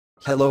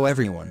Hello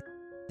everyone.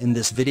 In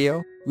this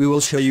video, we will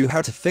show you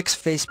how to fix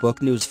Facebook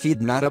newsfeed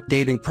not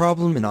updating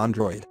problem in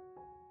Android.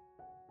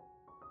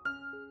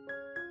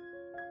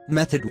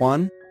 Method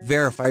 1.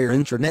 Verify your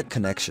internet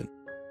connection.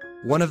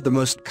 One of the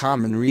most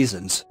common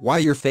reasons why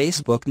your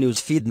Facebook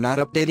newsfeed not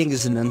updating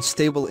is an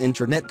unstable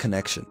internet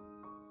connection.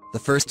 The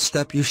first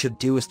step you should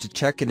do is to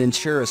check and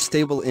ensure a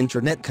stable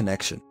internet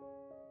connection.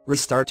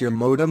 Restart your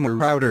modem or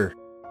router.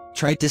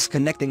 Try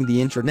disconnecting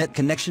the internet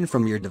connection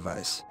from your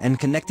device and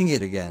connecting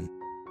it again.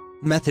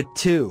 Method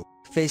 2.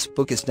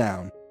 Facebook is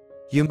down.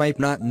 You might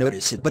not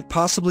notice it, but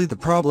possibly the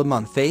problem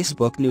on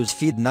Facebook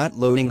newsfeed not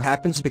loading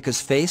happens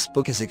because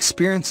Facebook is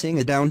experiencing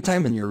a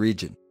downtime in your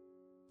region.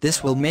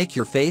 This will make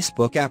your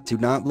Facebook app to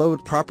not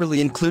load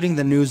properly, including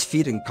the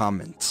newsfeed and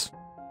comments.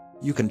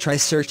 You can try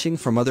searching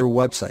from other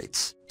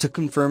websites to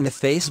confirm if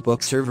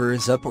Facebook server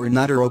is up or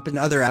not, or open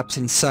other apps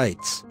and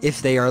sites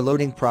if they are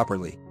loading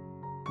properly.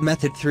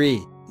 Method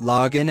 3.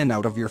 Log in and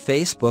out of your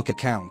Facebook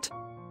account.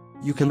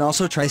 You can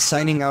also try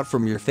signing out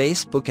from your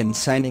Facebook and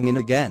signing in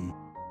again.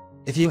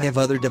 If you have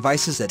other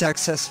devices that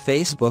access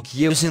Facebook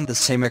using the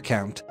same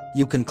account,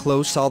 you can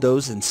close all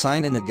those and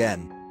sign in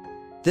again.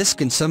 This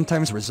can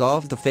sometimes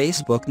resolve the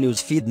Facebook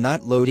newsfeed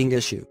not loading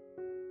issue.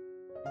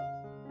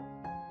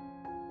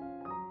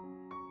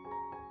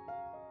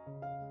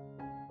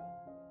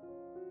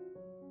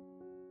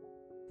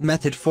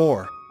 Method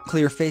 4.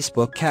 Clear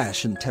Facebook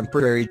cache and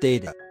temporary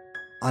data.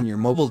 On your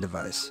mobile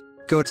device,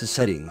 go to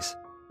Settings.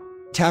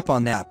 Tap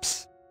on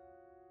Apps.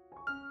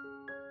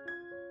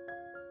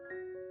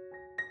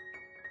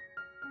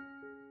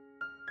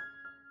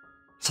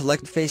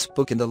 Select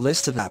Facebook in the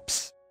list of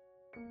apps.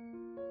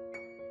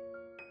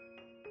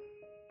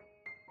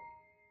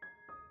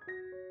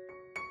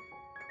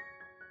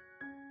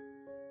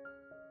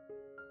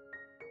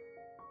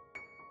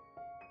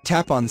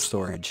 Tap on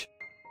Storage.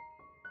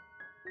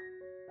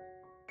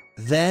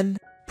 Then,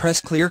 press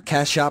Clear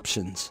Cache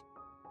Options.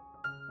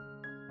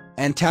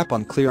 And tap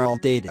on Clear All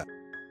Data.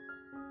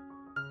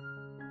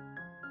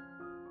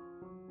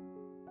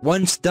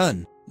 Once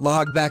done,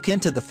 log back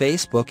into the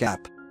Facebook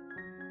app.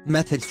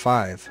 Method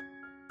 5.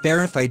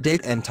 Verify date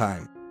and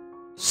time.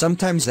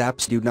 Sometimes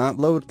apps do not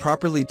load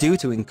properly due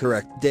to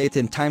incorrect date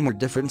and time or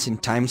difference in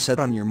time set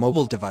on your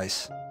mobile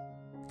device.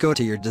 Go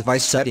to your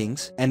device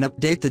settings and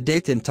update the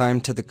date and time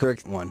to the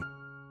correct one.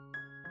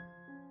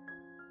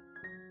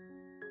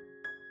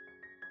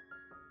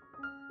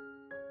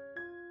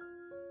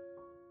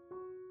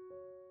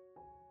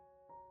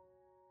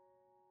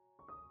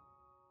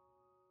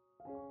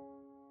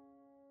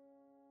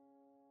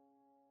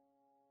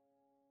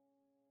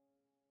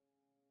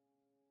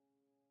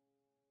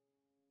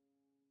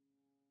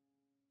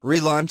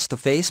 Relaunch the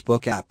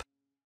Facebook app.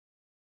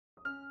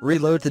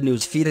 Reload the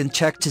newsfeed and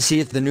check to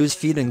see if the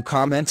newsfeed and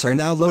comments are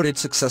now loaded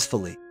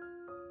successfully.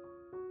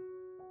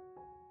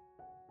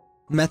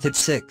 Method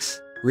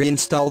 6.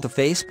 Reinstall the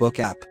Facebook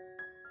app.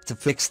 To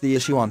fix the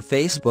issue on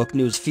Facebook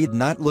newsfeed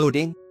not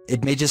loading,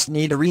 it may just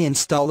need a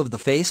reinstall of the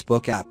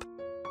Facebook app.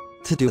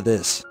 To do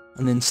this,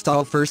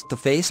 uninstall first the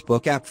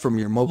Facebook app from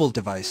your mobile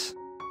device.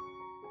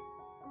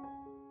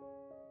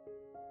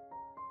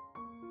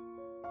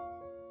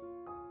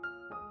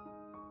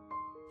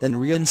 Then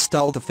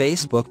reinstall the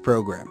Facebook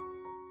program.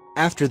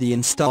 After the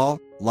install,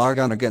 log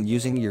on again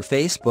using your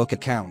Facebook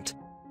account.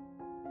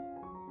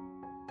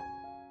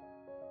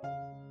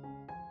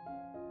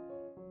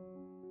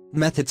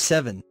 Method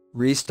 7.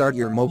 Restart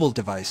your mobile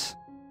device.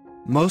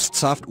 Most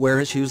software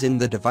issues in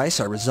the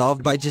device are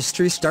resolved by just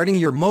restarting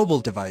your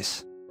mobile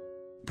device.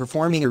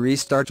 Performing a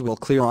restart will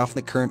clear off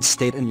the current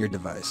state in your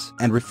device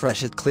and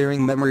refresh it,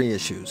 clearing memory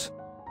issues.